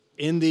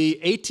In the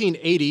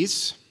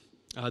 1880s,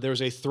 there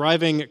was a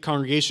thriving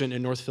congregation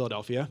in North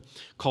Philadelphia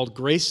called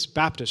Grace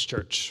Baptist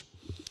Church.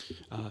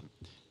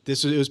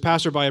 It was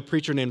pastored by a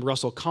preacher named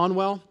Russell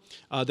Conwell.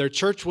 Their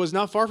church was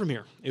not far from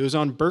here. It was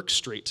on Burke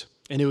Street,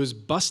 and it was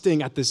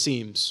busting at the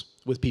seams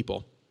with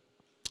people.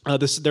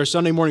 Their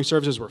Sunday morning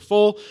services were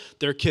full.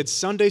 Their kids'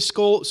 Sunday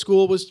school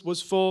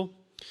was full.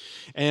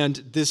 And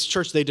this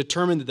church, they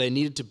determined that they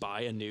needed to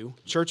buy a new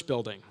church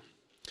building.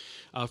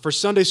 For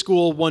Sunday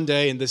school one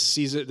day, and this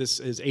is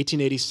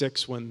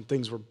 1886 when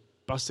things were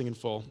busting and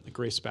full at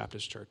Grace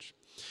Baptist Church.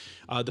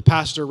 The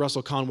pastor,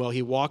 Russell Conwell,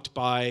 he walked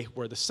by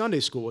where the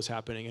Sunday school was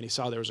happening, and he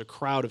saw there was a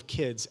crowd of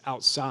kids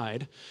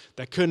outside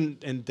they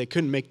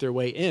couldn't make their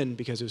way in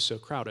because it was so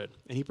crowded.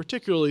 And he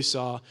particularly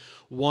saw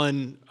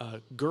one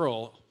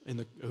girl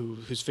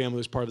whose family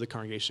was part of the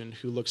congregation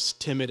who looks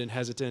timid and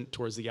hesitant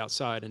towards the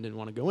outside and didn't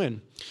want to go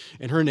in.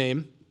 And her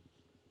name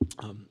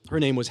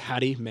was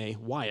Hattie Mae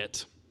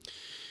Wyatt.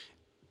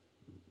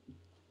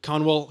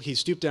 Conwell, he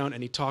stooped down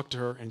and he talked to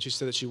her, and she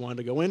said that she wanted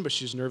to go in, but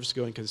she was nervous to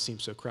go in because it seemed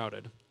so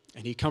crowded.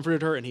 And he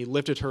comforted her, and he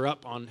lifted her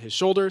up on his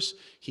shoulders.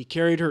 He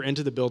carried her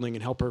into the building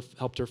and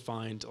helped her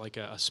find like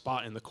a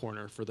spot in the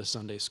corner for the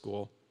Sunday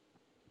school.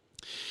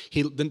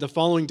 Then the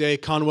following day,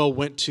 Conwell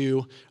went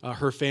to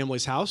her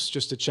family's house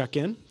just to check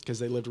in because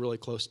they lived really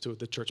close to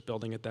the church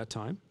building at that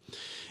time.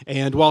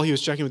 And while he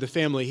was checking with the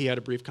family, he had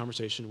a brief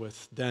conversation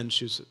with, then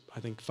she was,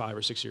 I think, 5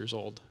 or 6 years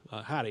old,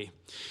 Hattie.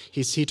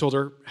 He told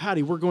her,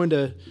 Hattie, we're going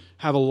to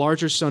have a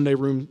larger Sunday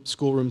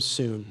schoolroom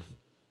soon.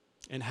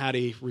 And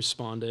Hattie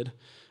responded,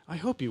 I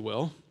hope you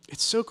will.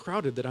 It's so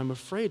crowded that I'm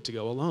afraid to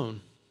go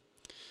alone.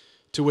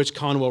 To which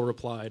Conwell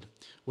replied,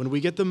 when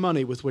we get the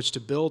money with which to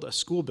build a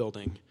school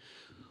building,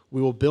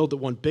 we will build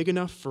one big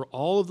enough for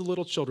all of the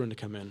little children to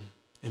come in.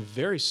 And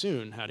very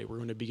soon, Hattie, we're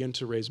going to begin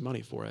to raise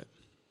money for it.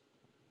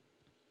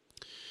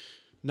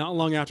 Not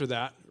long after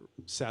that,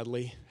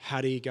 sadly,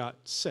 Hattie got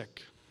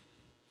sick.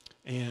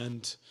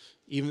 And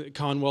even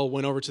Conwell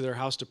went over to their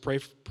house to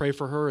pray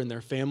for her and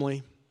their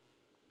family.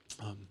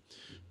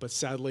 But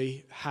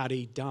sadly,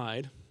 Hattie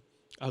died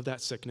of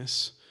that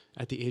sickness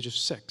at the age of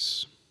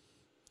 6.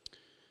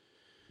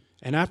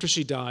 And after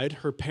she died,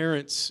 her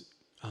parents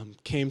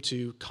came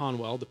to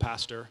Conwell, the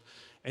pastor,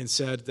 and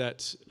said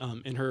that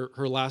in her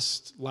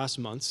last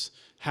months,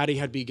 Hattie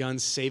had begun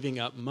saving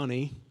up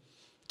money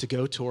to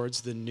go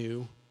towards the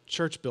new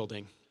church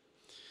building.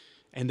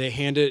 And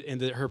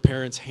her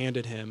parents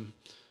handed him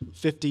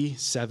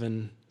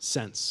 57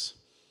 cents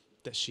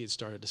that she had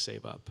started to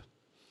save up.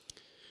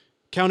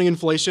 Counting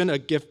inflation, a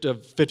gift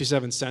of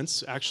 57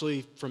 cents,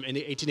 actually from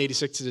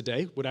 1886 to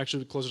today, would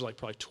actually be closer to like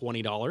probably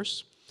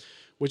 $20,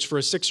 which for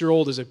a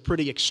 6-year-old is a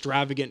pretty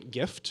extravagant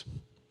gift.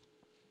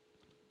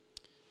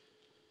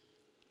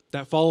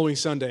 That following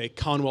Sunday,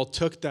 Conwell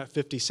took that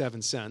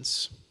 57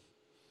 cents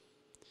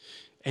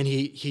and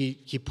he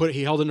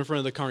held it in front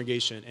of the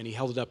congregation, and he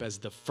held it up as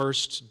the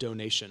first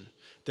donation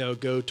that would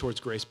go towards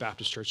Grace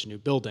Baptist Church, a new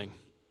building.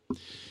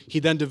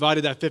 He then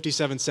divided that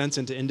 57 cents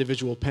into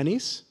individual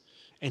pennies,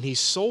 and he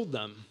sold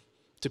them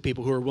to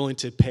people who were willing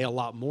to pay a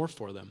lot more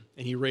for them.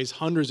 And he raised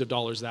hundreds of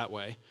dollars that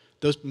way.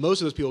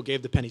 Most of those people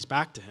gave the pennies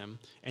back to him,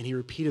 and he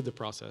repeated the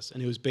process.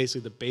 And it was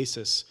basically the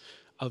basis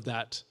of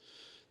that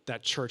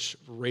church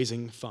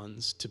raising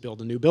funds to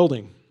build a new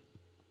building.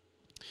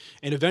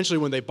 And eventually,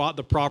 when they bought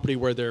the property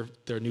where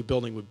their new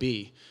building would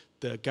be,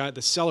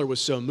 the seller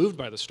was so moved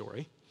by the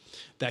story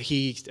that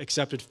he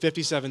accepted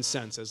 57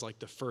 cents as like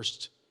the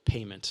first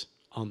payment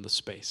on the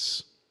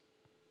space.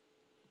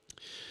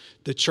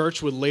 The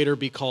church would later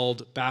be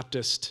called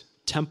Baptist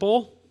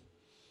Temple,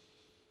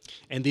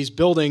 and these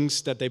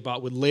buildings that they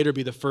bought would later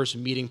be the first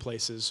meeting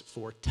places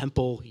for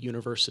Temple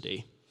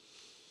University.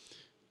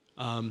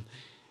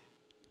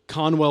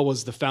 Conwell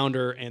was the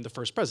founder and the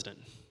first president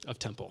of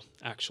Temple,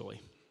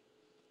 actually.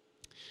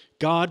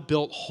 God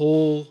built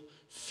whole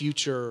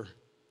future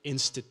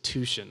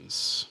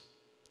institutions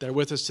that are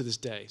with us to this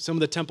day. Some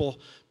of the temple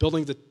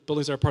buildings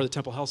that are part of the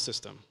Temple health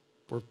system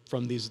were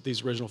from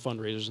these original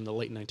fundraisers in the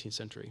late 19th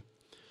century.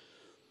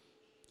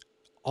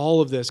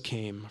 All of this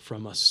came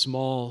from a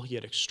small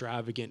yet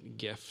extravagant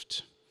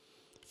gift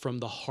from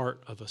the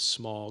heart of a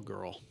small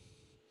girl.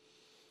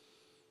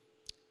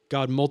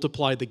 God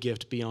multiplied the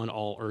gift beyond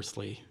all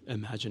earthly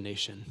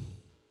imagination.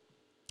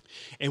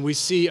 And we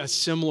see a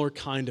similar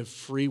kind of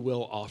free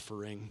will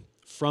offering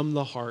from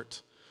the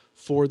heart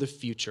for the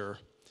future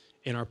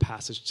in our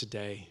passage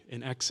today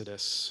in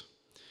Exodus.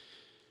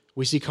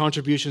 We see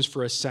contributions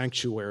for a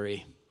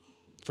sanctuary,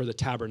 for the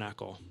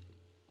tabernacle.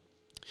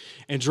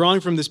 And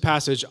drawing from this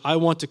passage, I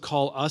want to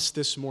call us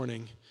this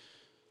morning,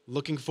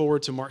 looking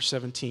forward to March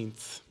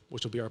 17th,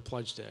 which will be our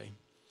pledge day.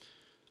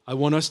 I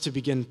want us to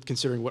begin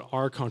considering what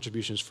our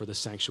contributions for the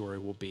sanctuary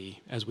will be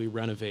as we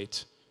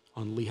renovate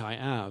on Lehigh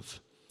Ave.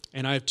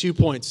 And I have 2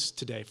 points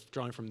today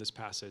drawing from this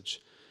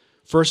passage.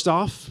 First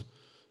off,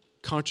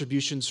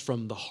 contributions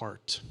from the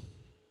heart.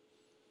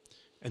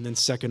 And then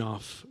second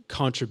off,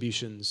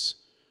 contributions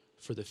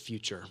for the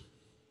future.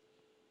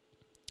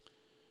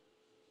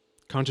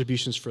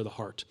 Contributions for the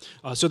heart.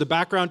 So the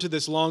background to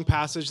this long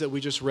passage that we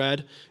just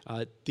read,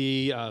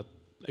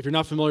 if you're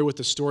not familiar with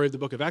the story of the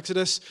book of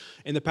Exodus,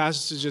 in the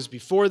passages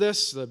before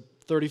this, the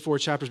 34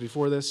 chapters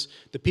before this,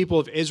 the people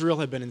of Israel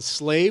have been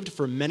enslaved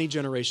for many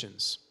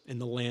generations in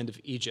the land of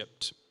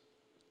Egypt.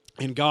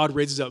 And God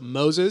raises up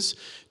Moses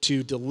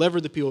to deliver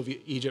the people of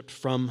Egypt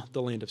from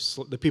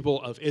the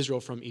people of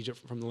Israel from Egypt,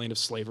 from the land of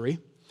slavery.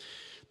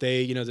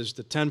 There's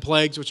the 10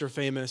 plagues, which are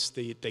famous.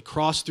 They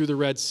cross through the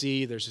Red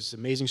Sea. There's this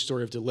amazing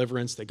story of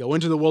deliverance. They go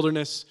into the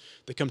wilderness.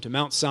 They come to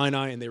Mount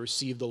Sinai, and they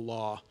receive the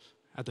law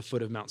at the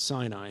foot of Mount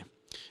Sinai.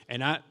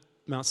 And at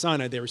Mount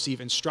Sinai, they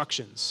receive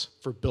instructions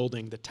for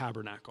building the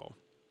tabernacle.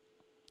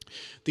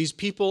 These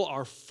people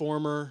are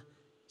former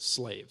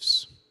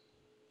slaves.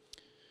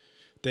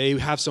 They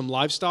have some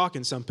livestock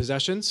and some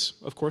possessions.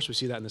 Of course, we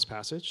see that in this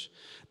passage.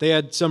 They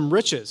had some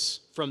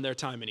riches from their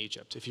time in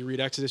Egypt. If you read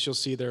Exodus, you'll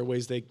see there are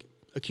ways they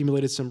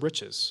accumulated some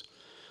riches.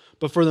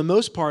 But for the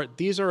most part,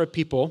 these are a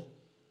people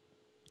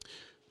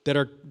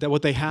that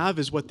what they have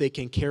is what they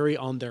can carry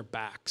on their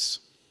backs.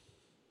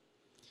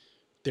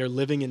 They're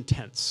living in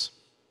tents.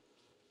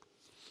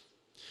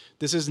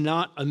 This is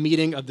not a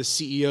meeting of the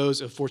CEOs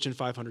of Fortune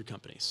 500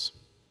 companies.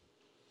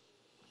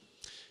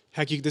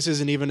 Heck, this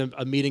isn't even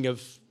a meeting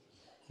of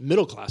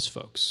middle-class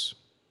folks.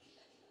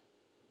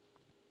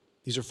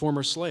 These are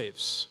former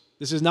slaves.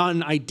 This is not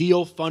an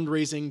ideal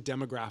fundraising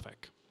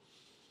demographic.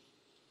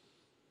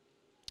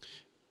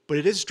 But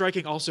it is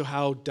striking also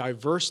how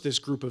diverse this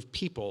group of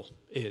people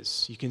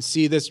is. You can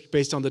see this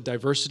based on the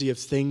diversity of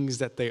things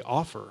that they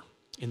offer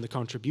in the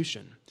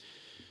contribution.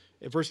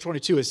 In verse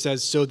 22, it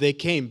says, "So they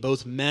came,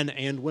 both men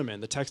and women."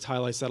 The text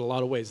highlights that a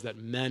lot of ways, that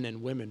men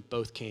and women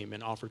both came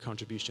and offered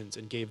contributions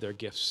and gave their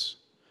gifts.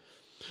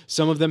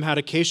 Some of them had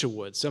acacia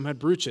wood, some had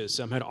brooches,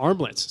 some had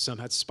armlets, some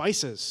had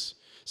spices,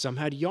 some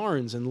had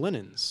yarns and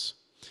linens.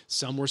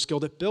 Some were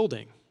skilled at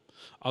building,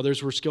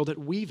 others were skilled at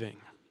weaving.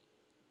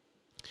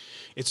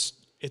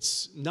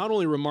 It's not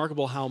only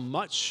remarkable how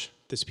much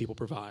this people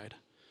provide,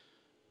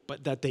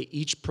 but that they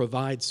each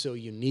provide so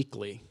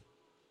uniquely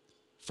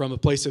from a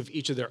place of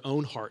each of their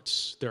own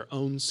hearts, their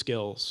own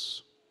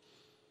skills.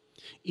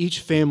 Each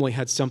family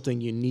had something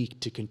unique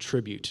to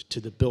contribute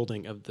to the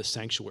building of the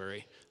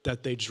sanctuary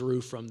that they drew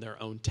from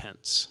their own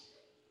tents.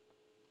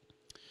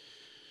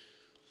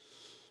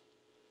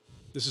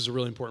 This is a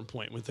really important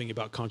point when thinking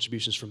about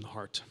contributions from the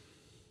heart.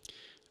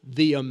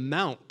 The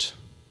amount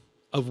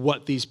of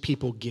what these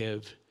people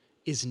give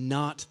is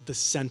not the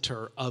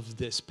center of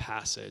this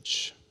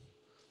passage.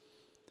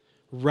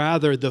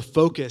 Rather, the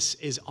focus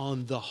is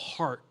on the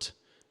heart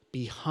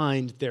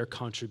behind their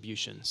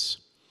contributions.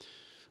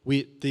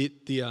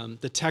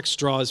 The text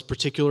draws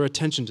particular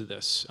attention to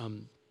this.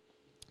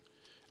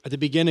 At the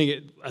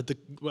beginning, at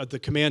the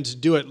command to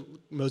do it,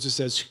 Moses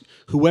says,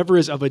 "Whoever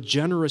is of a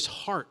generous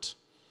heart,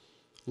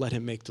 let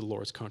him make the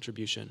Lord's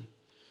contribution."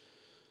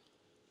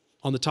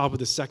 On the top of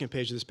the second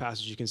page of this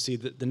passage, you can see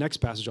the next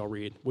passage I'll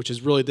read, which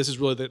is really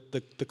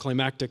the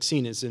climactic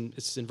scene. It's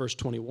in verse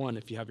 21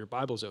 if you have your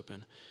Bibles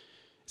open.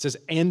 It says,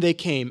 "And they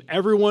came,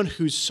 everyone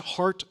whose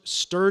heart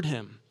stirred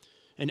him,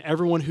 and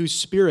everyone whose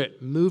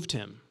spirit moved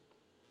him."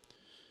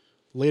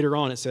 Later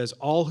on, it says,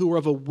 "All who were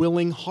of a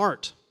willing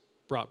heart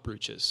brought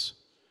brooches."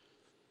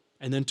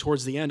 And then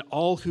towards the end,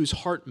 "all whose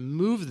heart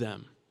moved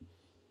them."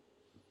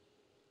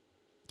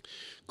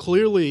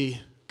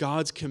 Clearly,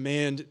 God's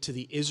command to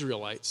the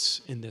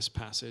Israelites in this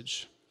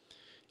passage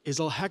is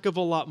a heck of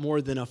a lot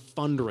more than a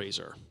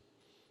fundraiser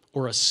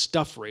or a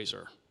stuff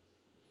raiser.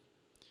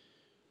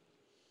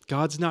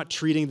 God's not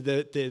treating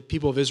the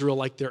people of Israel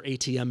like their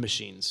ATM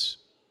machines,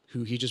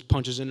 who he just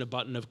punches in a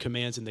button of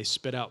commands and they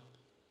spit out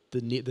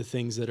the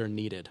things that are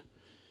needed.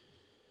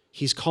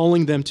 He's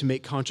calling them to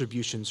make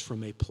contributions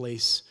from a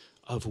place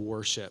of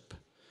worship,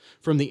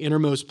 from the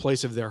innermost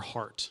place of their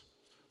heart,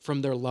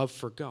 from their love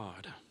for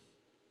God.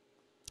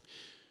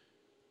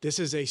 This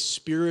is a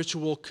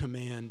spiritual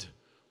command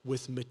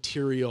with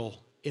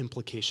material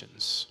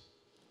implications,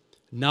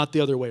 not the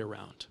other way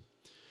around.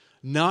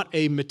 Not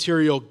a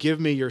material, give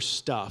me your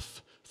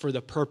stuff for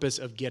the purpose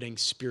of getting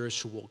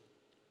spiritual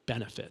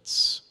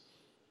benefits.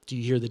 Do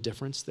you hear the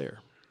difference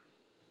there?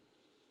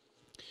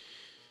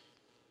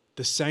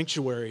 The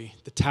sanctuary,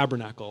 the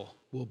tabernacle,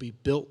 will be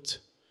built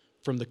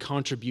from the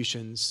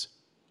contributions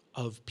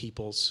of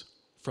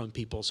from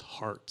people's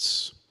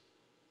hearts.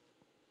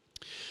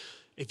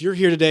 If you're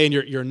here today and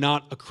you're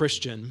not a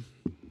Christian,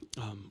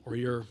 or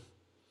you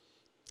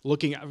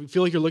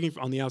feel like you're looking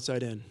on the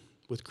outside in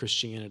with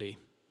Christianity,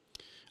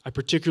 I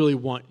particularly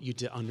want you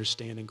to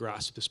understand and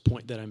grasp this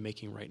point that I'm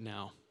making right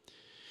now.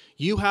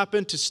 You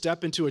happen to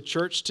step into a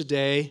church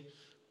today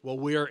while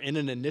we are in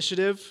an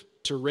initiative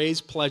to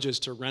raise pledges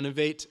to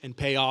renovate and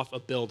pay off a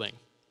building.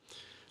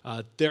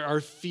 There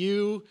are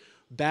few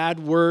bad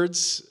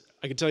words.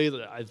 I can tell you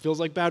that it feels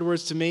like bad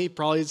words to me.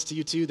 Probably it's to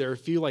you too. There are a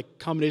few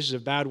combinations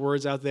of bad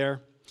words out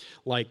there,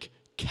 like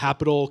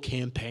capital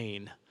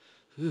campaign.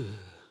 And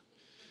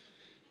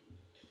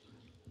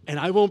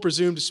I won't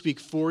presume to speak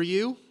for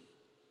you,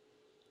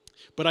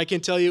 but I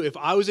can tell you if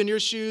I was in your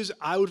shoes,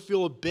 I would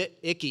feel a bit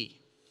icky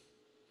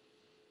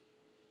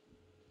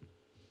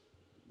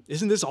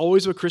Isn't this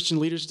always what Christian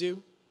leaders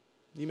do,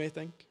 you may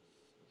think?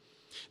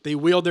 They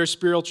wield their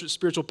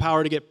spiritual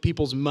power to get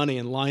people's money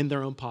and line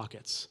their own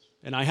pockets.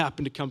 And I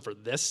happen to come for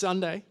this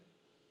Sunday.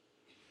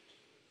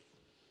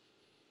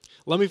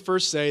 Let me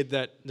first say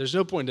that there's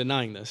no point in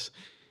denying this.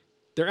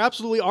 There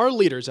absolutely are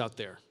leaders out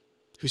there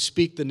who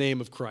speak the name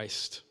of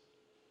Christ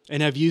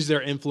and have used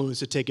their influence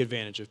to take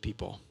advantage of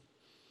people.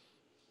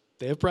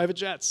 They have private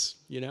jets,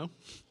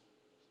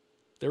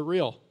 They're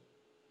real.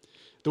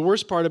 The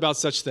worst part about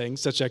such things,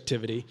 such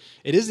activity,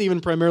 it isn't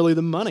even primarily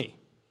the money.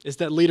 It's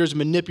that leaders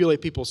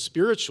manipulate people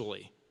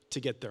spiritually to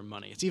get their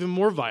money. It's even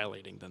more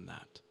violating than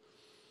that.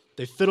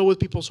 They fiddle with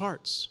people's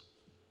hearts.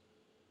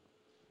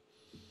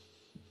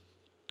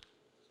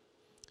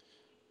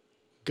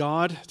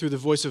 God, through the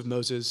voice of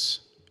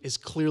Moses, is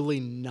clearly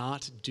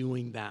not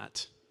doing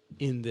that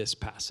in this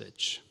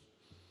passage.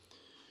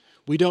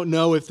 We don't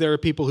know if there are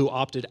people who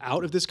opted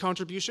out of this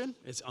contribution.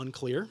 It's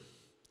unclear.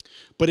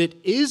 But it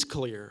is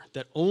clear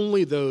that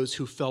only those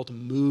who felt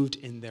moved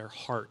in their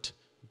heart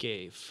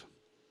gave.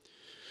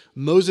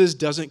 Moses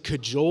doesn't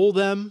cajole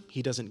them.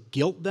 He doesn't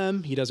guilt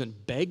them. He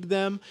doesn't beg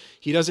them.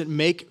 He doesn't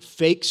make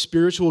fake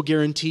spiritual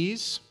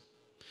guarantees.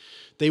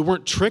 They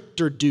weren't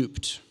tricked or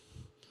duped.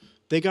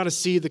 They got to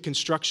see the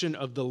construction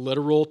of the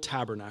literal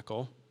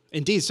tabernacle.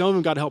 Indeed, some of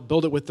them got to help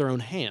build it with their own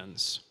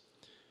hands.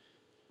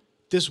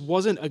 This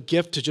wasn't a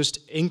gift to just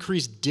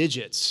increase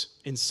digits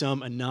in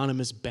some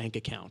anonymous bank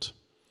account,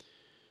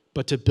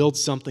 but to build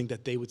something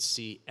that they would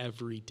see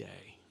every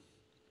day.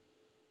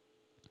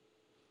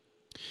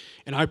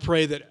 And I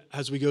pray that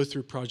as we go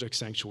through Project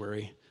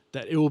Sanctuary,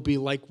 that it will be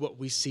like what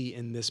we see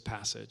in this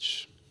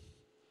passage.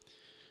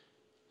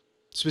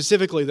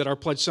 Specifically, that our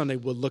Pledge Sunday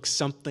will look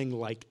something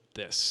like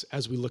this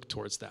as we look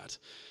towards that.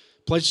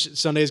 Pledge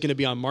Sunday is going to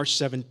be on March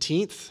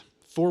 17th,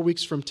 4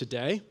 weeks from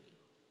today.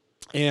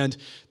 And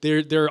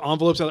there are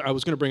envelopes out there. I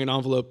was going to bring an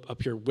envelope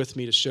up here with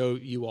me to show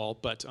you all,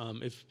 but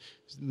if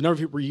none of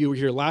you were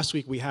here last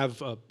week, we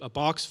have a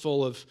box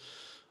full of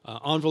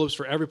envelopes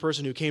for every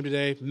person who came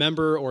today,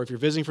 member, or if you're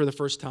visiting for the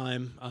first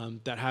time,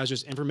 that has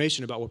just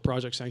information about what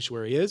Project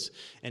Sanctuary is.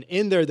 And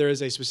in there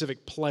is a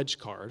specific pledge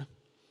card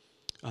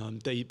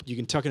that you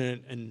can tuck in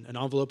an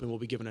envelope and will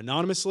be given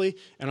anonymously.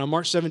 And on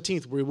March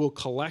 17th, we will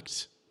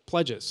collect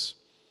pledges.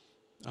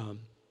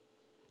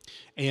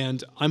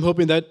 And I'm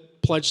hoping that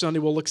Pledge Sunday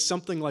will look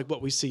something like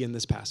what we see in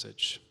this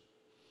passage.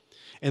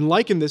 And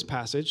like in this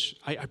passage,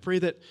 I pray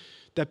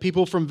that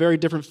people from very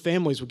different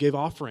families will give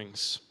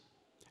offerings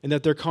and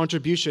that their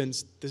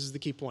contributions, this is the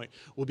key point,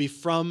 will be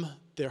from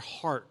their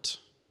heart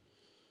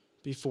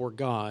before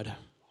God.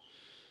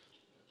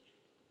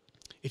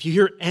 If you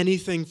hear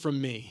anything from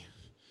me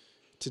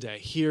today,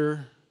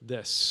 hear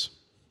this.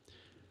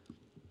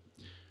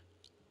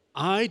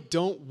 I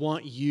don't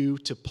want you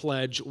to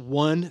pledge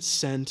 1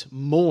 cent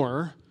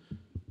more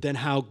than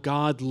how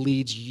God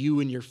leads you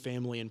and your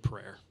family in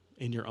prayer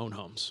in your own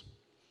homes.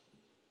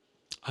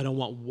 I don't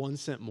want 1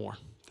 cent more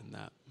than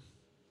that.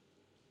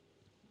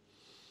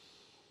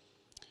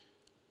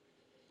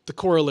 The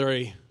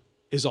corollary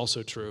is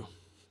also true.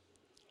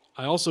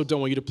 I also don't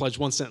want you to pledge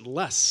 1 cent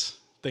less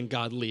than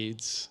God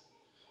leads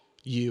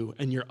you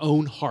and your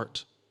own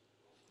heart.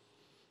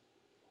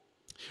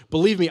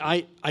 Believe me,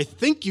 I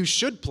think you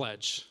should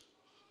pledge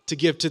to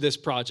give to this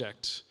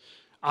project.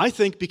 I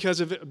think because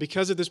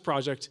of this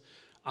project,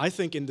 I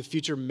think in the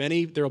future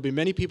there will be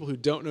many people who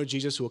don't know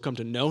Jesus who will come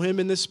to know him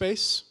in this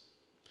space.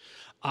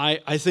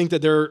 I think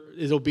that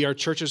it'll be our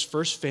church's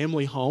first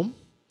family home.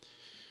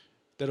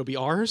 That'll be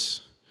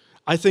ours.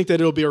 I think that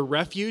it'll be a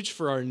refuge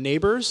for our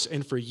neighbors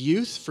and for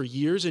youth for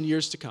years and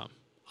years to come.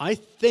 I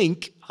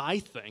think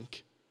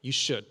you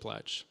should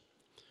pledge.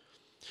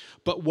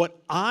 But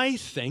what I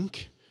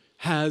think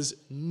has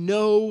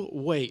no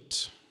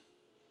weight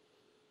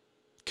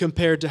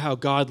compared to how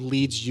God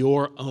leads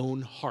your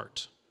own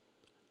heart.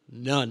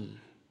 None.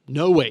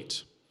 No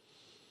weight.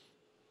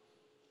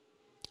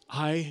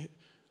 I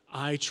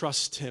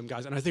trust him,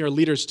 guys, and I think our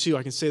leaders too,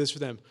 I can say this for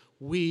them.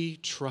 We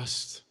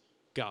trust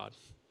God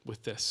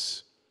with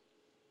this.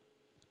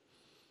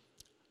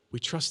 We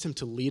trust him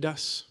to lead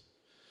us.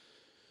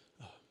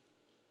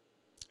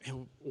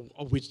 And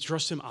we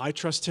trust him. I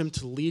trust him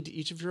to lead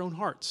each of your own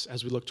hearts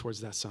as we look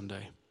towards that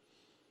Sunday.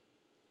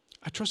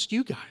 I trust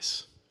you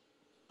guys.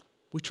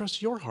 We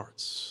trust your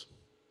hearts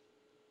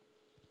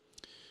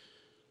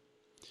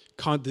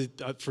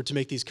to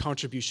make these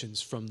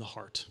contributions from the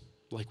heart,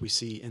 like we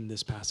see in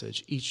this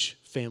passage, each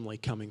family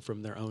coming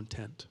from their own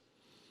tent.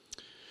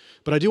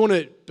 But I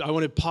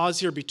want to pause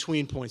here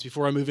between points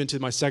before I move into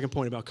my second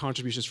point about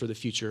contributions for the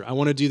future. I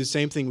want to do the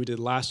same thing we did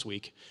last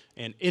week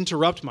and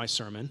interrupt my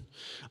sermon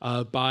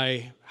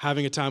by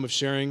having a time of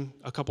sharing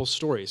a couple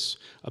stories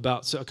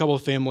about a couple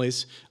of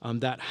families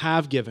that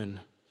have given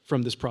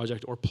from this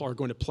project or are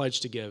going to pledge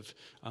to give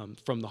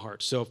from the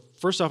heart. So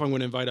first off, I'm going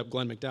to invite up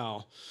Glenn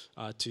McDowell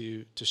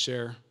to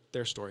share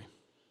their story.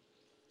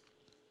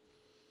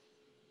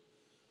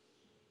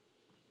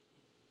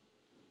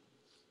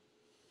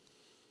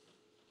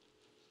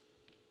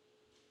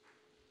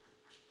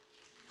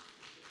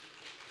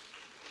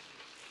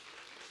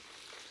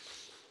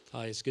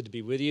 Hi, it's good to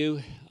be with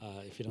you.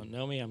 If you don't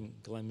know me, I'm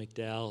Glenn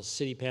McDowell,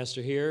 city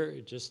pastor here,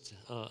 just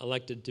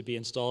elected to be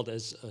installed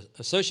as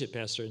associate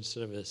pastor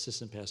instead of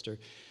assistant pastor,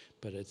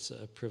 but it's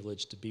a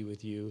privilege to be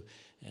with you.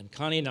 And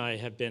Connie and I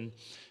have been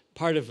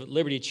part of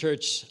Liberty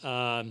Church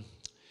from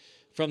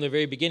the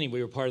very beginning.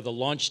 We were part of the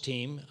launch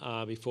team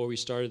before we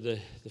started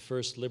the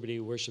first Liberty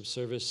worship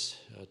service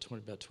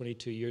about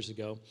 22 years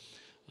ago.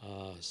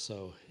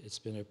 So it's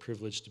been a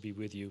privilege to be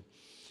with you.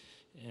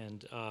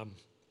 And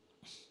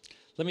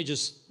let me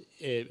just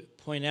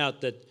point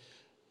out that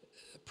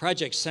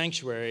Project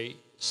Sanctuary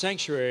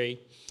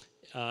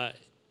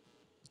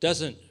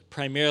doesn't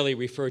primarily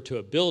refer to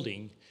a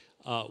building.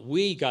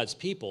 We, God's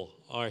people,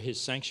 are his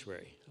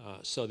sanctuary.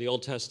 So the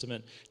Old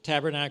Testament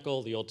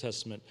tabernacle, the Old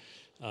Testament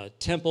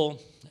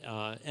temple,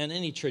 and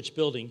any church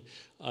building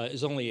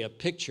is only a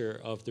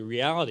picture of the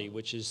reality,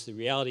 which is the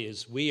reality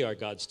is we are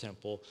God's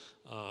temple.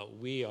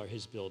 We are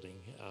his building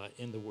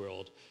in the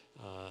world,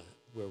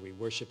 where we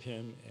worship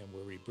him and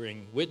where we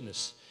bring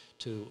witness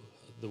to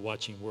the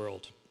watching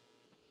world.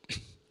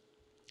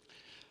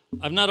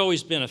 I've not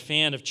always been a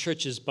fan of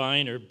churches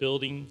buying or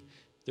building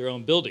their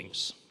own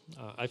buildings.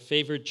 I've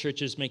favored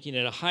churches making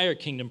it a higher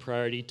kingdom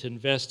priority to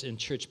invest in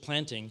church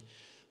planting,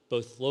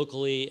 both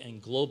locally and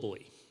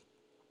globally.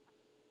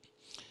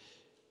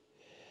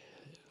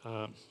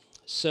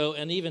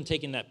 And even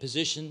taking that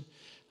position,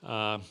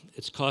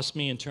 it's cost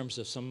me in terms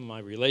of some of my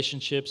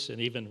relationships and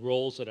even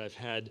roles that I've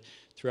had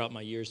throughout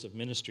my years of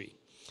ministry.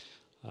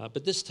 But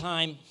at this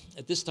time,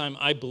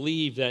 I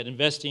believe that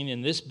investing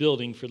in this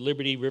building for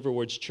Liberty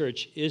Riverwards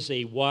Church is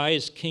a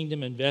wise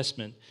kingdom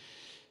investment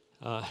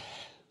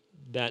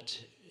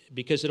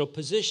because it'll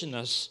position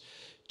us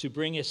to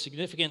bring a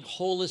significant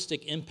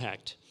holistic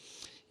impact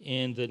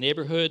in the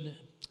neighborhood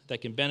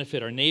that can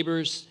benefit our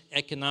neighbors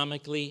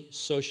economically,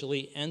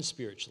 socially, and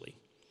spiritually.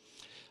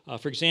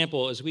 For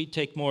example, as we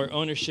take more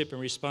ownership and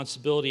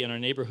responsibility in our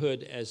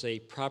neighborhood as a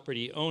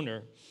property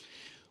owner,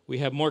 we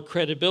have more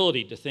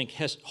credibility to think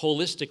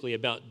holistically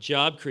about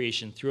job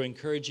creation through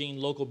encouraging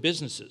local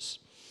businesses.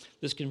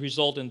 This can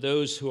result in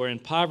those who are in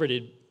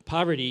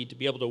poverty to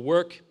be able to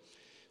work,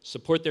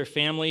 support their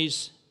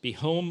families, be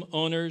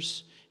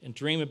homeowners, and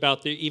dream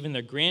about even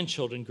their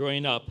grandchildren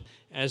growing up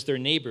as their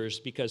neighbors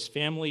because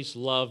families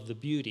love the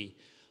beauty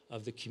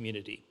of the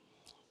community.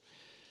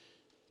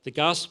 The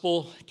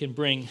gospel can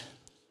bring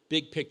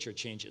big picture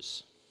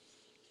changes.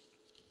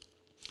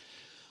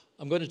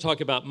 I'm going to talk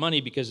about money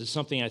because it's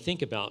something I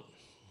think about.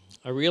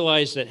 I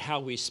realize that how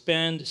we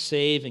spend,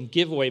 save, and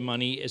give away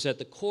money is at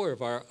the core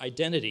of our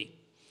identity.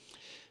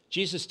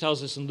 Jesus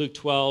tells us in Luke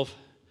 12,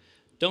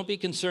 don't be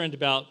concerned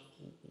about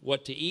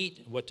what to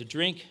eat, what to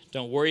drink.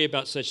 Don't worry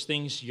about such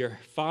things. Your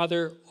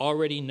Father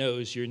already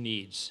knows your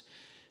needs.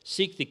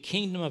 Seek the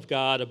kingdom of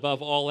God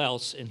above all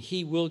else, and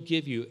he will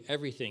give you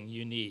everything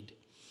you need.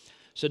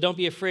 So don't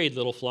be afraid,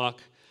 little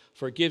flock,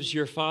 for it gives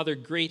your Father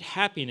great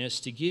happiness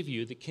to give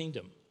you the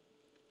kingdom.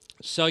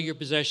 Sell your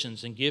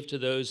possessions and give to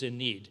those in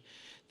need.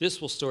 This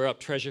will store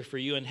up treasure for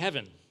you in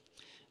heaven.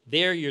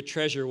 There your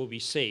treasure will be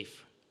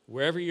safe.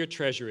 Wherever your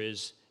treasure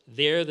is,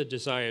 there the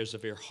desires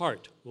of your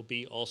heart will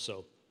be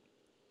also.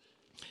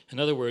 In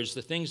other words,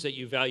 the things that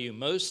you value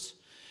most,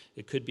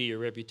 it could be your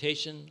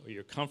reputation or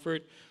your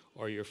comfort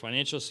or your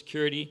financial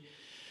security,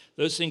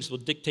 those things will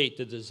dictate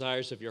the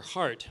desires of your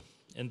heart,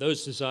 and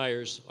those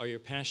desires are your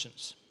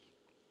passions.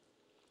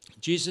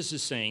 Jesus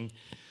is saying,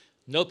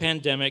 no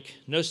pandemic,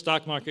 no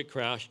stock market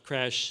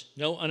crash,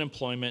 no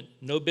unemployment,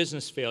 no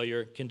business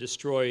failure can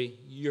destroy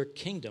your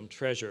kingdom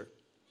treasure.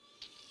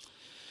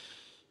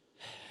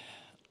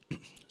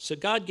 So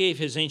God gave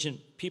his ancient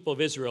people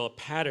of Israel a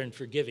pattern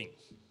for giving.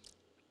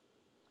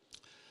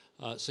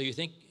 So you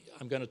think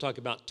I'm going to talk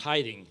about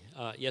tithing.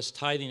 Yes,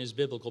 tithing is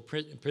biblical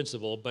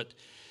principle, but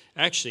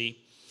actually,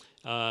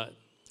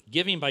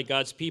 giving by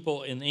God's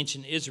people in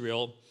ancient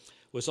Israel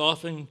was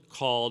often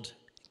called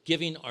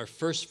giving our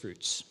first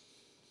fruits.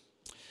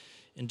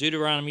 In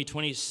Deuteronomy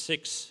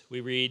 26,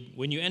 we read,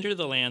 when you enter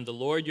the land the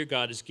Lord your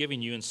God is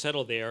giving you and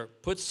settle there,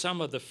 put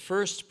some of the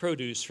first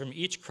produce from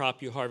each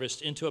crop you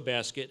harvest into a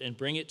basket and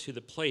bring it to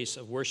the place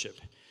of worship.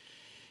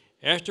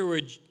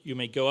 Afterward, you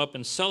may go up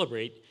and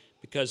celebrate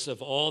because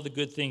of all the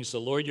good things the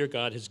Lord your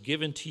God has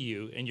given to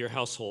you and your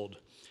household.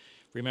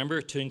 Remember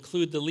to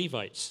include the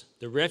Levites,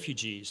 the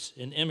refugees,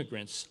 and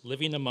immigrants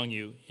living among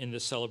you in the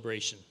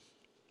celebration.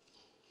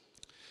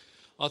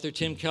 Author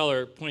Tim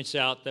Keller points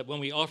out that when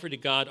we offer to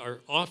God our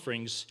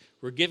offerings,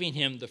 we're giving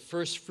him the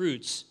first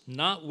fruits,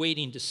 not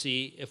waiting to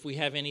see if we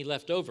have any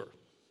left over.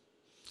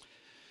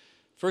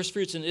 First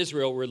fruits in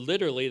Israel were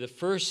literally the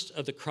first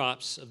of the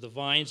crops of the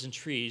vines and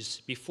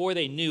trees before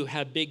they knew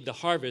how big the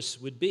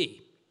harvest would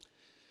be.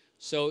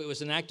 So it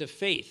was an act of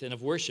faith and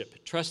of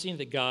worship, trusting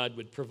that God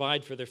would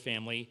provide for their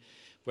family,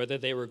 whether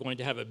they were going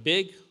to have a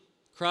big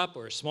crop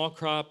or a small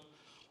crop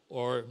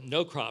or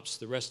no crops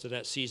the rest of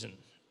that season.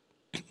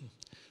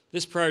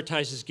 This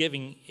prioritizes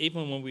giving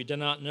even when we do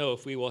not know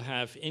if we will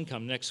have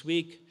income next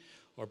week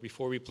or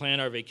before we plan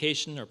our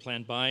vacation or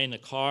plan buying a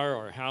car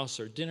or a house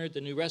or dinner at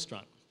the new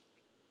restaurant.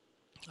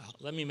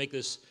 Let me make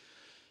this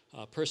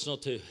personal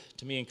to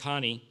me and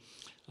Connie.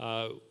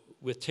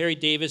 With Terry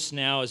Davis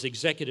now as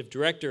executive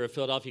director of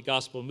Philadelphia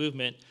Gospel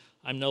Movement,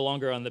 I'm no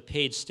longer on the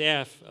paid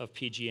staff of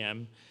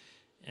PGM,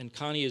 and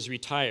Connie is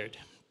retired.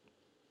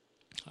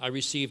 I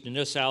received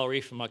no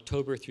salary from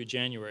October through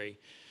January,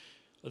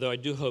 although I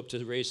do hope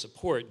to raise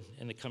support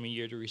in the coming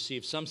year to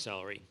receive some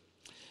salary.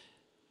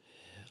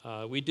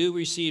 We do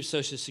receive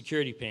Social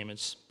Security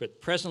payments, but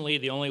presently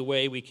the only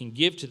way we can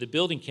give to the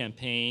building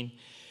campaign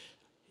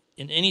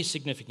in any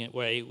significant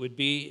way would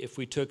be if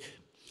we took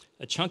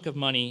a chunk of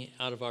money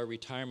out of our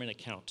retirement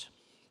account,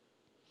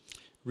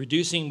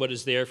 reducing what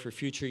is there for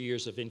future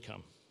years of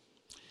income.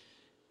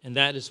 And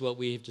that is what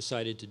we have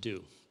decided to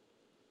do.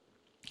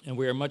 And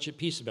we are much at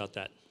peace about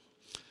that.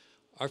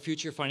 Our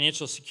future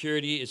financial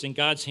security is in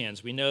God's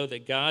hands. We know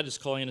that God is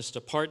calling us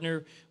to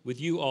partner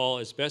with you all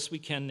as best we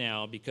can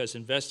now, because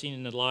investing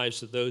in the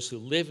lives of those who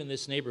live in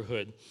this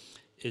neighborhood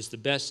is the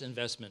best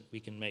investment we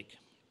can make.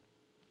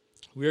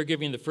 We are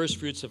giving the first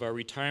fruits of our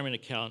retirement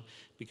account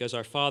because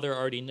our Father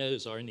already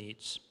knows our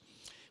needs.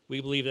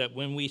 We believe that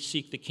when we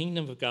seek the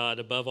kingdom of God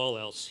above all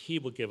else, He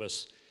will give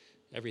us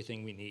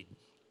everything we need.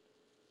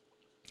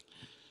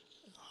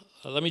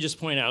 Let me just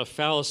point out a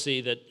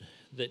fallacy that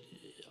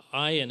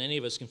I and any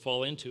of us can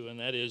fall into, and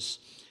that is,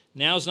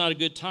 now's not a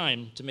good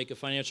time to make a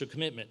financial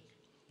commitment.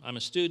 I'm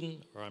a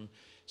student, or I'm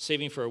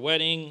saving for a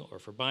wedding, or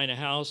for buying a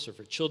house, or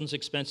for children's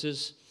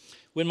expenses.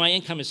 When my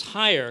income is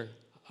higher,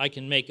 I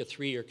can make a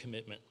 3-year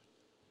commitment.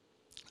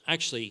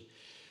 Actually,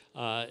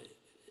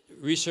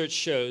 research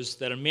shows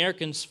that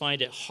Americans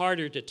find it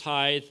harder to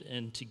tithe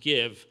and to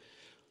give.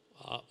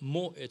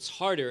 It's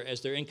harder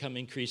as their income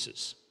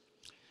increases.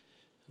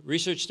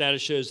 Research data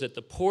shows that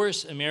the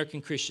poorest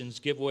American Christians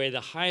give away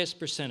the highest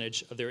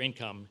percentage of their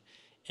income,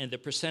 and the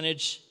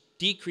percentage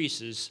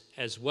decreases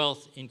as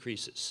wealth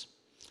increases.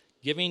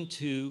 Giving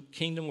to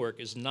kingdom work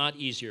is not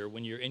easier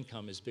when your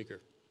income is bigger.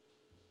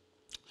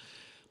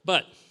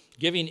 But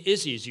giving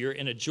is easier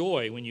and a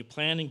joy when you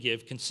plan and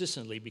give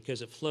consistently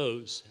because it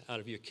flows out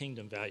of your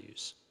kingdom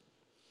values.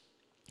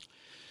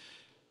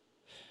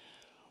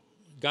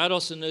 God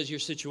also knows your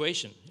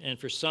situation, and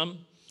for some,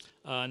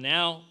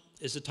 now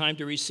is the time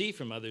to receive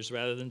from others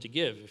rather than to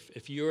give.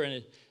 If you're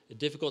in a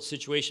difficult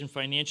situation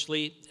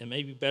financially, it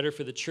may be better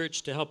for the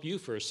church to help you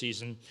for a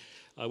season,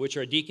 which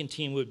our deacon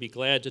team would be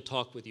glad to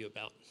talk with you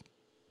about.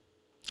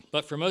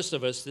 But for most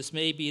of us, this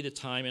may be the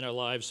time in our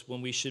lives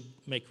when we should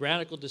make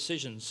radical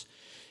decisions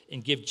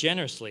and give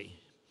generously,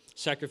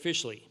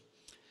 sacrificially,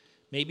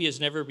 maybe as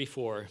never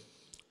before,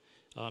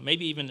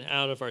 maybe even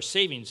out of our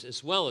savings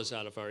as well as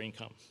out of our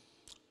income.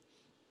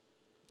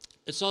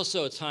 It's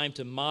also a time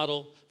to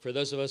model, for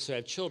those of us who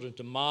have children,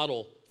 to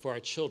model for our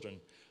children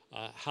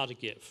how to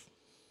give.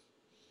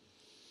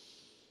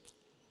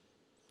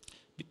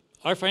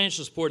 Our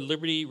financial support,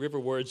 Liberty River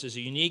Words, is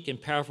a unique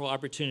and powerful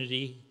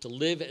opportunity to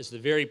live as the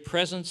very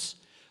presence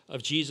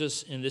of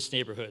Jesus in this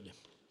neighborhood.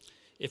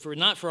 If it were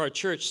not for our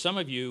church, some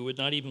of you would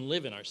not even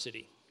live in our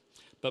city.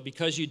 But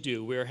because you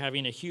do, we are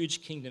having a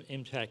huge kingdom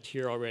impact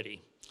here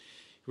already.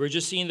 We're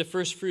just seeing the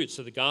first fruits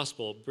of the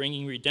gospel,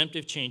 bringing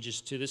redemptive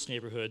changes to this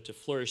neighborhood to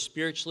flourish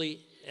spiritually,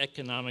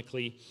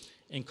 economically,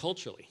 and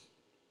culturally.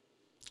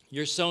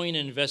 You're sowing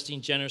and investing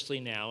generously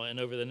now, and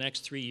over the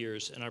next 3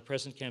 years, and our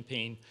present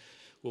campaign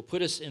will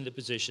put us in the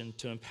position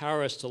to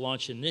empower us to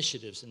launch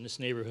initiatives in this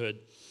neighborhood,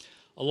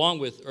 along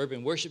with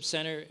Urban Worship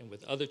Center and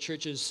with other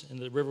churches in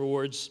the River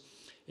Wards,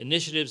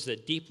 initiatives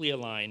that deeply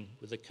align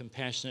with the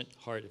compassionate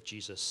heart of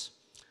Jesus.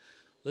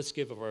 Let's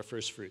give of our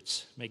first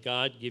fruits. May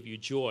God give you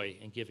joy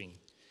in giving,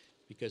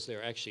 because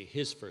they're actually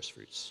His first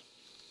fruits.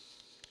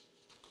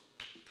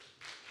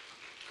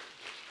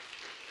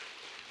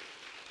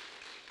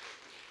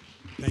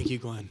 Thank you,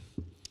 Glenn.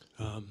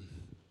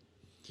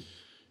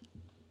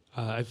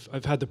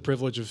 I've had the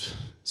privilege of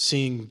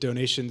seeing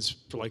donations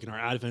for like in our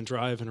Advent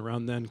drive and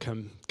around then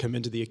come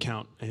into the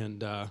account,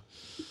 and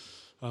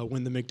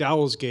when the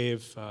McDowells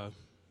gave,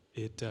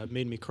 it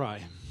made me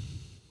cry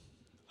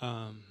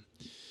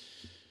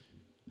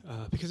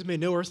because it made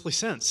no earthly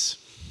sense,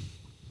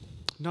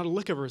 not a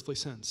lick of earthly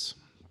sense.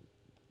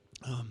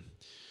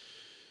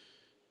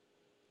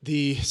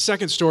 The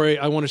second story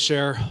I want to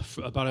share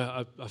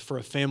about for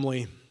a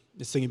family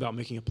that's thinking about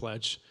making a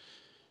pledge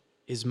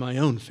is my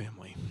own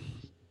family.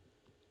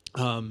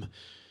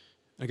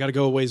 I got to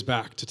go a ways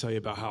back to tell you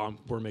about how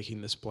we're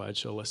making this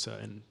pledge,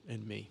 Alyssa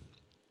and me.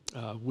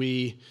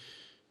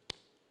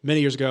 Many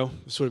years ago,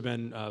 this would have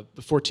been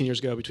 14 years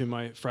ago, between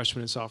my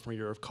freshman and sophomore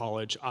year of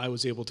college, I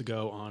was able to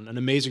go on an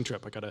amazing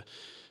trip. I got to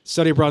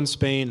study abroad in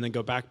Spain and then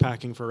go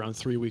backpacking for around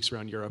 3 weeks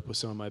around Europe with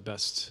some of my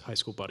best high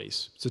school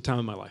buddies. It's a time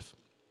of my life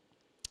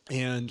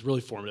and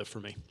really formative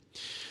for me.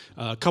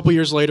 A couple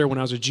years later, when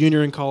I was a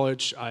junior in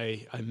college,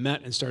 I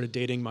met and started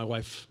dating my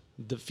wife,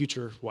 the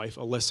future wife,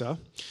 Alyssa,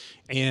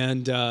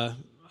 and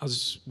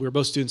we were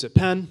both students at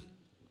Penn,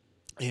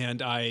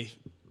 and I,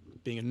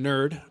 being a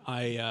nerd,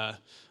 I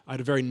had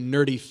a very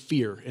nerdy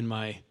fear in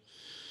my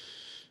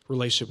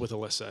relationship with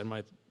Alyssa,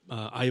 and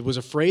I was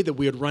afraid that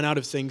we would run out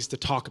of things to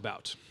talk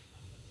about.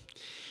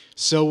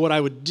 So what I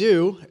would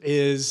do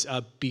is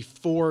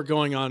before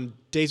going on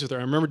dates with her,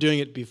 I remember doing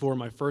it before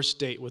my first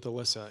date with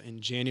Alyssa in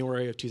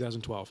January of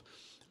 2012.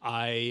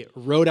 I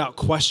wrote out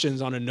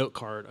questions on a note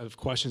card of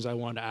questions I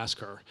wanted to ask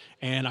her,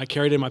 and I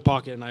carried it in my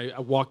pocket, and I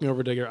walking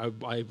over to her,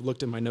 I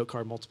looked at my note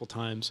card multiple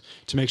times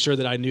to make sure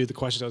that I knew the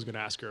questions I was going to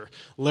ask her.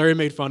 Larry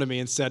made fun of me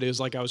and said it was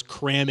like I was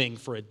cramming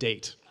for a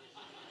date.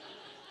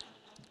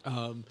 It's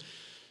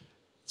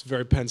a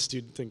very Penn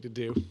student thing to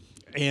do.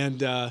 And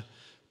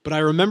but I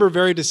remember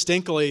very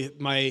distinctly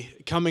my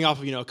coming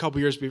off of a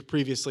couple years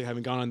previously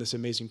having gone on this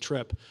amazing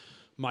trip.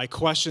 My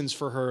questions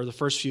for her, the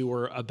first few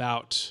were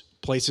about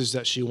places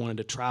that she wanted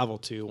to travel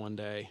to one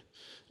day,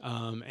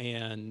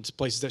 and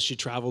places that she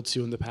traveled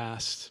to in the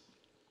past.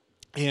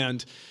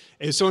 And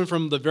it was something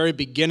from the very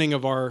beginning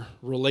of our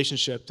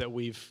relationship that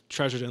we've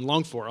treasured and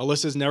longed for.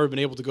 Alyssa's never been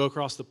able to go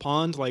across the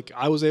pond like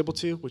I was able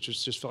to, which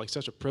was just felt like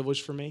such a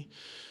privilege for me.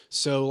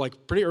 So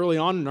like pretty early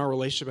on in our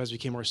relationship, as we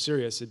became more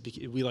serious,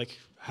 we like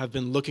have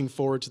been looking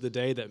forward to the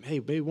day that, hey,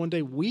 maybe one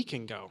day we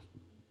can go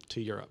to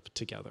Europe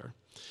together.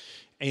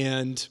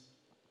 And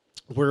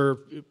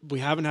we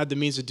haven't had the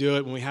means to do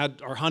it. When we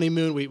had our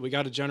honeymoon, we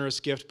got a generous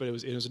gift, but it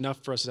was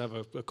enough for us to have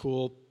a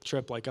cool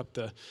trip like up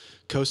the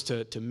coast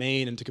to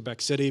Maine and to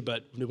Quebec City,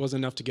 but it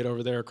wasn't enough to get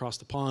over there across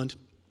the pond.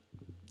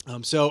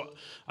 So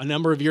a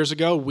number of years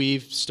ago,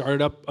 we've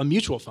started up a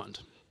mutual fund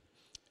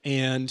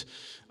and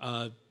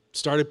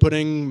started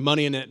putting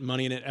money in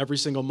it every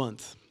single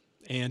month,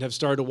 and have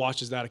started to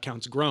watch as that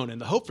account's grown. And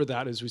the hope for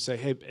that is we say,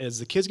 hey, as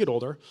the kids get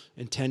older,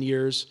 in 10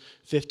 years,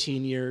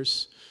 15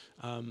 years,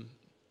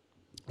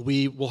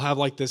 we will have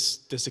like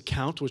this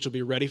account which will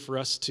be ready for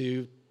us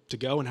to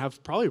go and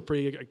have probably a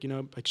pretty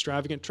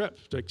extravagant trip,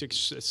 like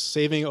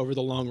saving over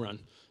the long run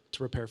to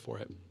prepare for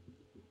it.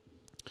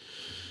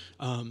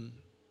 And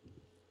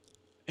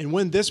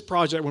when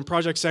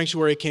Project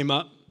Sanctuary came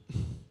up,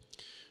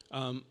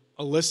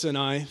 Alyssa and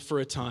I, for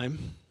a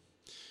time,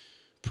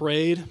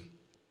 prayed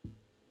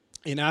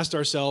and asked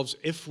ourselves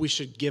if we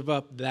should give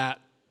up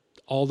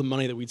all the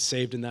money that we'd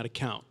saved in that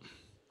account.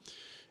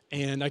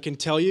 And I can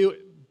tell you,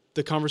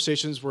 the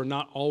conversations were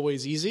not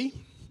always easy.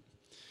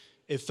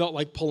 It felt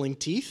like pulling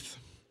teeth.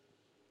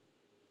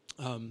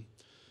 And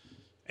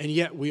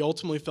yet we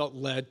ultimately felt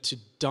led to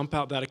dump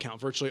out that account,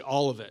 virtually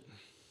all of it,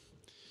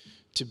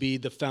 to be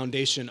the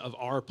foundation of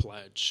our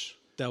pledge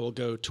that will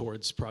go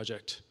towards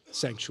Project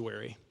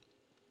Sanctuary.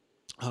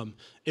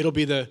 It'll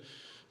be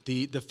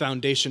the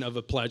foundation of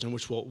a pledge on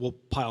which we'll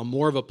pile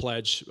more of a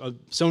pledge.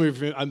 Some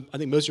of your, I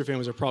think most of your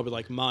families are probably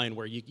like mine,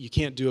 where you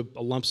can't do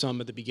a lump sum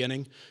at the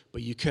beginning,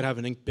 but you could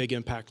have a big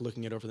impact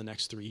looking at over the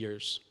next 3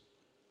 years.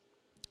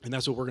 And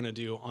that's what we're going to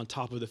do on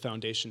top of the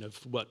foundation of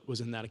what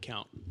was in that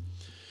account.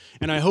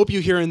 And I hope you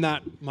hear in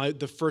that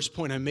the first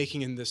point I'm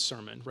making in this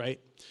sermon, right,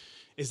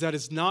 is that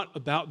it's not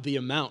about the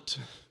amount.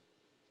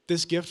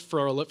 This gift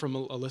from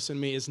Alyssa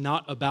and me is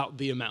not about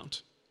the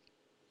amount.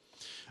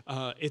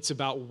 It's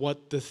about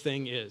what the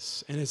thing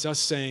is. And it's us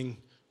saying,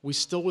 we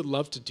still would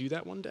love to do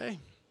that one day,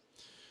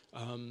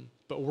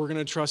 but we're going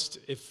to trust,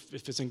 if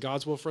it's in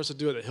God's will for us to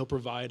do it, that he'll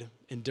provide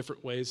in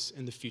different ways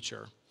in the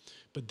future.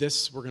 But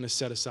this we're going to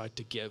set aside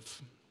to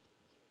give.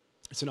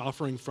 It's an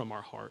offering from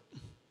our heart.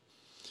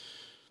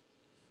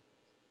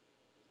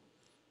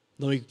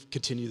 Let me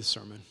continue the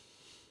sermon.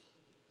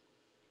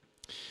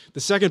 The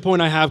second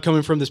point I have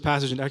coming from this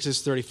passage in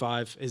Exodus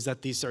 35 is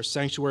that these are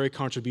sanctuary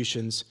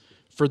contributions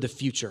for the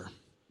future.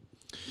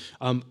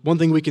 One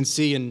thing we can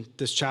see in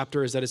this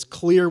chapter is that it's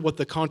clear what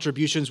the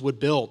contributions would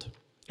build.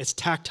 It's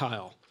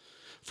tactile.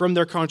 From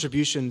their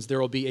contributions, there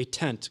will be a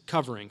tent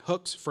covering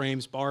hooks,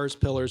 frames, bars,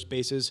 pillars,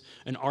 bases,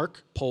 an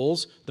ark,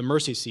 poles, the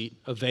mercy seat,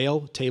 a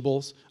veil,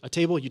 a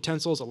table,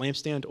 utensils, a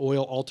lampstand,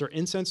 oil, altar,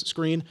 incense,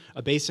 screen,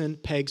 a basin,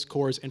 pegs,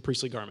 cords, and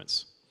priestly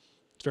garments.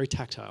 It's very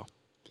tactile.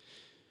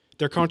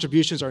 Their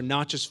contributions are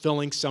not just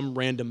filling some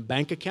random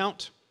bank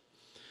account,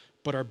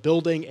 but are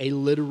building a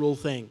literal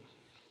thing.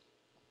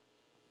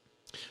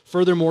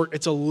 Furthermore,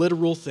 it's a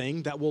literal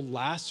thing that will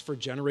last for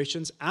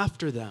generations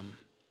after them.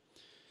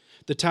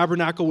 The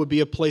tabernacle would be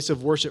a place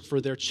of worship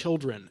for their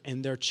children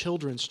and their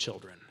children's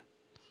children.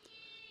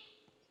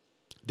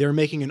 They're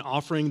making an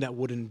offering that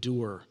would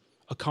endure,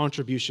 a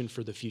contribution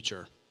for the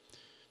future.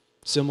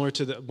 Similar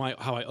to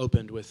how I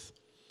opened with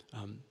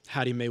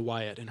Hattie Mae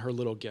Wyatt and her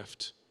little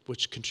gift,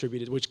 which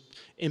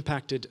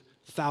impacted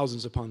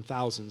thousands upon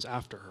thousands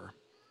after her.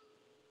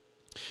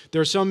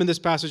 There are some in this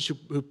passage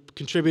who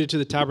contributed to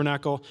the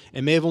tabernacle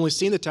and may have only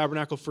seen the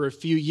tabernacle for a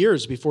few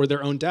years before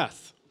their own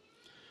death,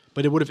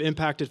 but it would have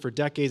impacted for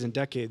decades and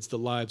decades the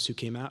lives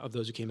of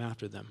those who came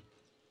after them.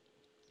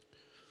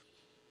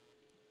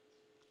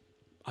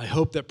 I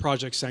hope that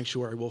Project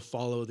Sanctuary will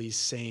follow these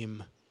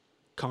same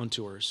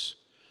contours.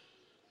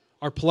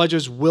 Our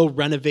pledges will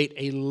renovate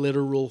a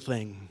literal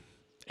thing,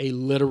 a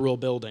literal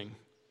building.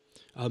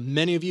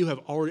 Many of you have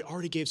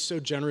already gave so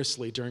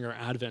generously during our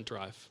Advent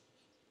drive.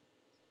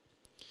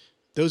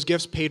 Those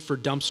gifts paid for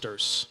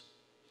dumpsters.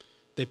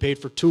 They paid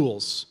for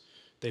tools.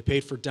 They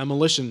paid for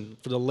demolition,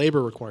 for the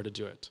labor required to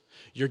do it.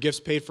 Your gifts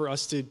paid for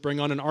us to bring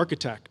on an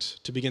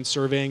architect to begin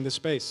surveying the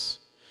space.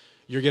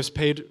 Your gifts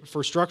paid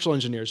for structural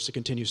engineers to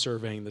continue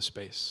surveying the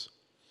space.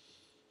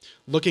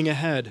 Looking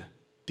ahead,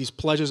 these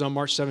pledges on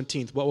March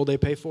 17th, what will they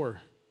pay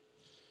for?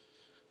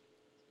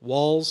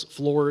 Walls,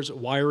 floors,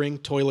 wiring,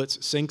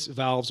 toilets, sinks,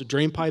 valves,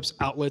 drain pipes,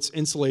 outlets,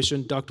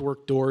 insulation,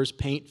 ductwork, doors,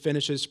 paint,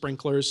 finishes,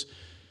 sprinklers,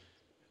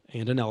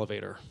 and an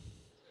elevator.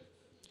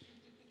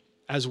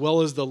 As well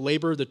as the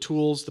labor, the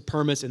tools, the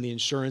permits, and the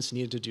insurance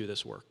needed to do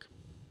this work.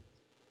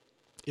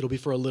 It'll be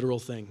for a literal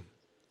thing.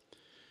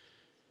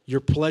 Your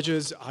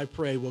pledges, I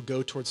pray, will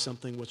go towards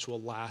something which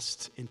will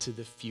last into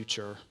the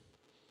future,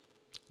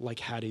 like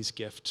Hattie's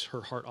gift,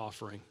 her heart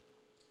offering.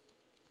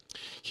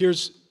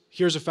 Here's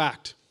a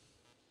fact.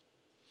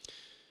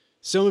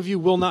 Some of you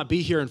will not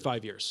be here in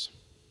 5 years.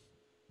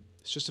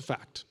 It's just a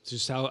fact. It's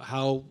just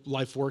how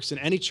life works in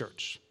any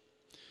church.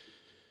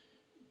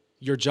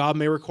 Your job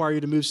may require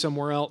you to move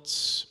somewhere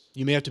else.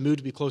 You may have to move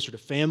to be closer to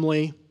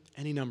family,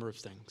 any number of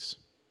things.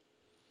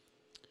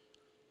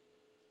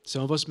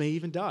 Some of us may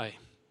even die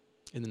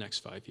in the next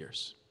 5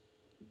 years.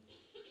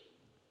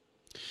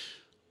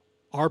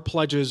 Our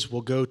pledges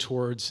will go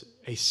towards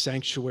a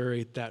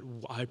sanctuary that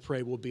I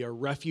pray will be a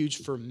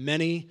refuge for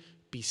many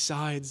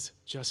besides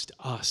just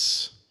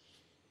us,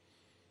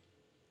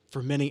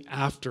 for many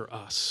after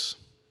us.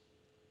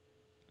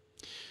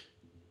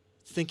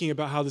 Thinking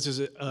about how this is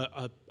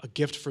a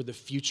gift for the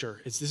future.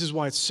 This is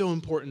why it's so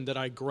important that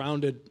I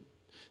want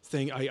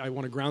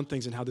to ground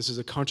things in how this is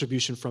a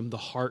contribution from the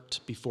heart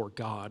before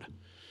God.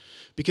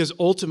 Because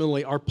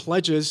ultimately, our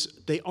pledges,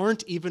 they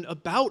aren't even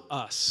about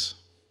us.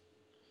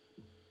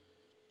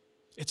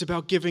 It's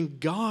about giving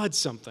God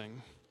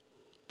something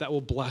that will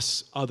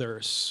bless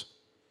others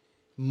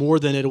more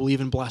than it will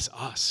even bless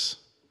us.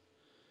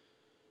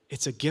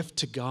 It's a gift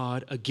to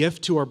God, a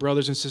gift to our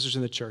brothers and sisters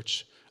in the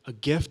church, a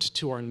gift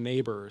to our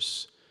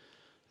neighbors,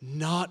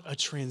 not a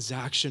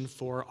transaction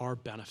for our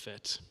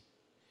benefit.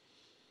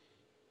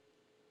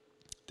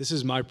 This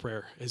is my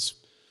prayer, is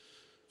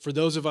for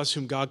those of us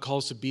whom God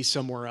calls to be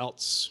somewhere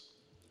else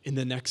in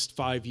the next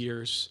 5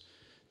 years,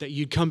 that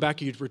you'd come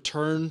back, you'd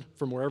return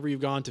from wherever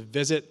you've gone to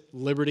visit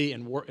Liberty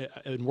and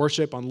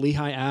worship on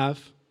Lehigh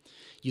Ave.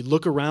 You'd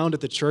look around at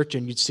the church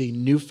and you'd see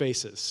new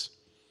faces.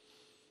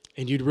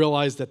 And you'd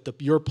realize that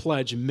your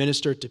pledge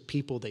ministered to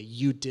people that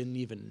you didn't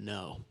even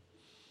know.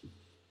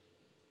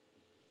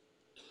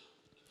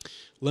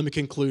 Let me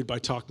conclude by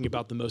talking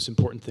about the most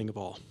important thing of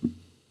all.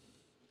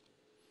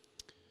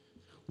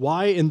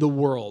 Why in the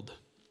world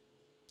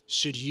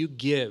should you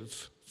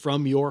give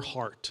from your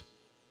heart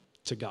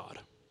to God?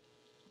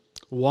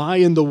 Why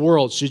in the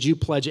world should you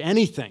pledge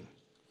anything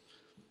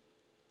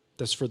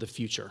that's for the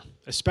future,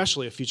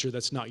 especially a future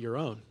that's not your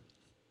own?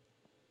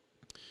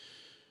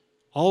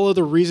 All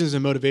other reasons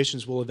and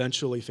motivations will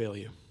eventually fail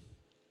you.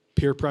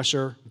 Peer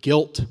pressure,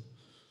 guilt,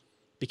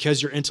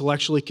 because you're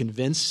intellectually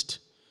convinced,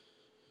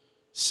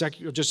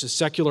 just a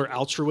secular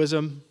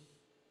altruism,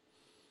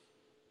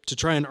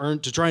 trying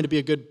to be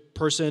a good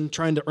person,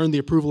 trying to earn the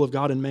approval of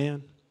God and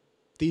man.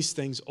 These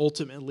things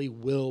ultimately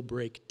will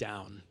break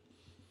down.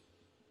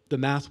 The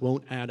math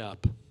won't add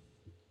up.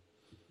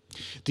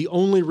 The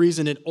only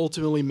reason it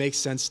ultimately makes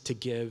sense to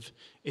give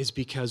is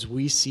because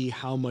we see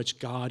how much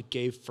God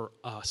gave for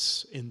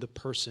us in the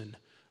person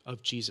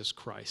of Jesus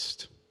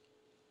Christ.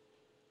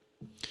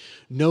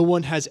 No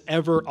one has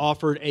ever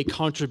offered a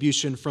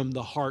contribution from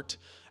the heart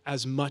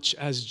as much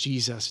as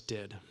Jesus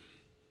did.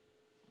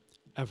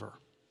 Ever.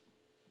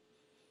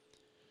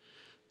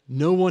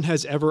 No one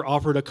has ever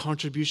offered a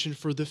contribution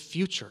for the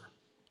future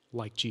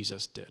like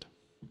Jesus did.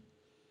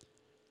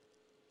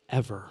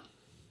 Ever.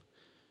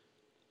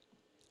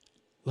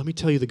 Let me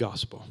tell you the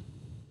gospel.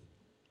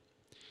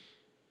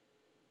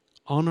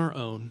 On our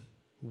own,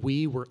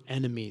 we were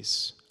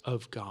enemies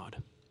of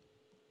God.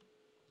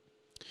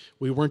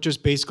 We weren't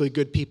just basically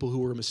good people who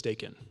were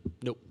mistaken.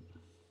 Nope.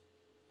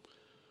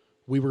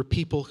 We were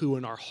people who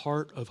in our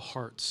heart of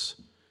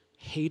hearts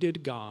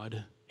hated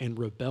God and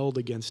rebelled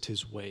against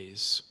his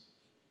ways.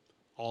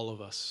 All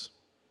of us.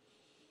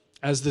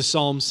 As the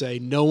Psalms say,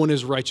 no one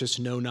is righteous,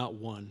 no, not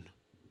one.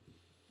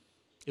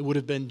 It would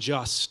have been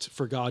just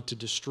for God to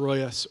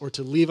destroy us or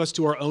to leave us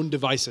to our own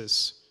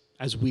devices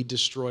as we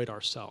destroyed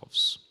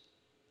ourselves.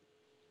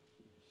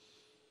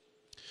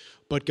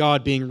 But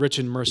God, being rich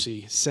in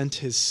mercy, sent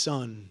his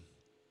Son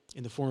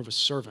in the form of a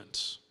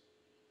servant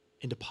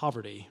into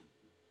poverty.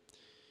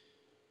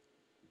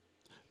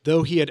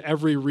 Though he had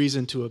every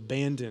reason to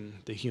abandon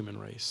the human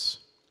race,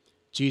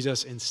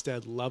 Jesus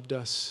instead loved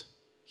us,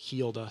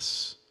 healed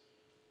us,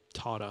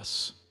 taught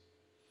us.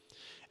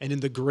 And in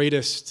the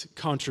greatest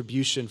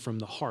contribution from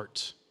the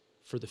heart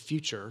for the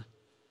future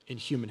in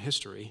human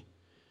history,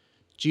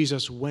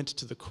 Jesus went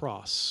to the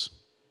cross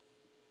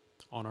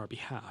on our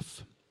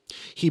behalf.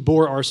 He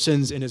bore our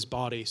sins in his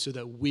body so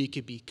that we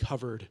could be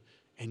covered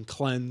and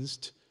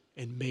cleansed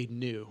and made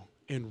new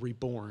and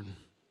reborn.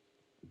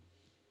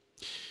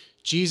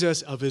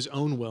 Jesus, of his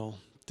own will,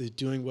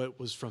 doing what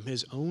was from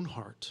his own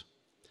heart,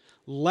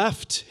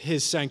 left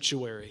his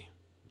sanctuary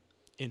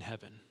in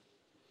heaven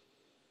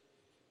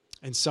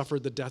and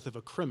suffered the death of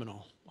a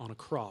criminal on a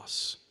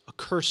cross, a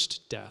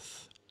cursed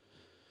death,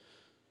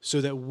 so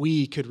that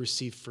we could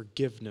receive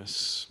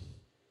forgiveness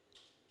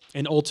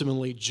and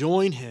ultimately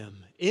join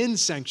him in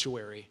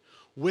sanctuary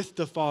with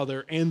the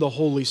Father and the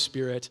Holy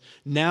Spirit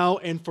now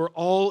and for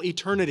all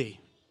eternity.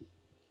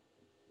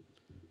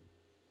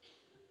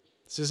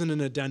 This isn't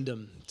an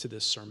addendum to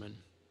this sermon.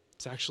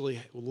 It's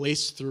actually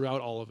laced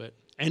throughout all of it.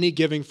 Any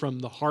giving from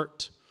the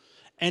heart,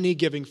 any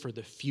giving for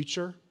the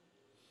future,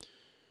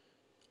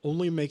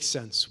 only makes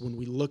sense when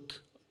we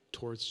look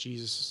towards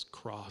Jesus'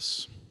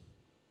 cross.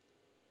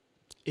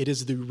 It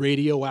is the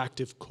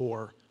radioactive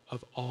core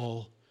of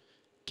all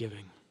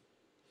giving.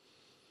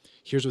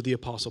 Here's what the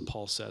Apostle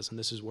Paul says, and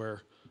this is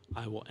where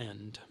I will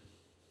end.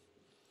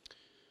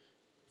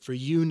 For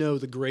you know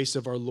the grace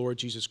of our Lord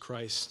Jesus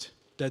Christ,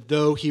 that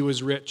though he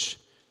was rich,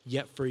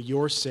 yet for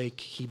your sake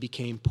he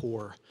became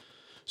poor,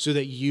 so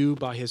that you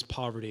by his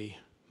poverty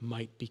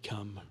might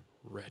become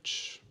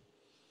rich.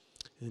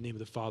 In the name of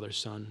the Father,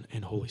 Son,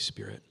 and Holy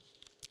Spirit,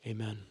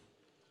 amen.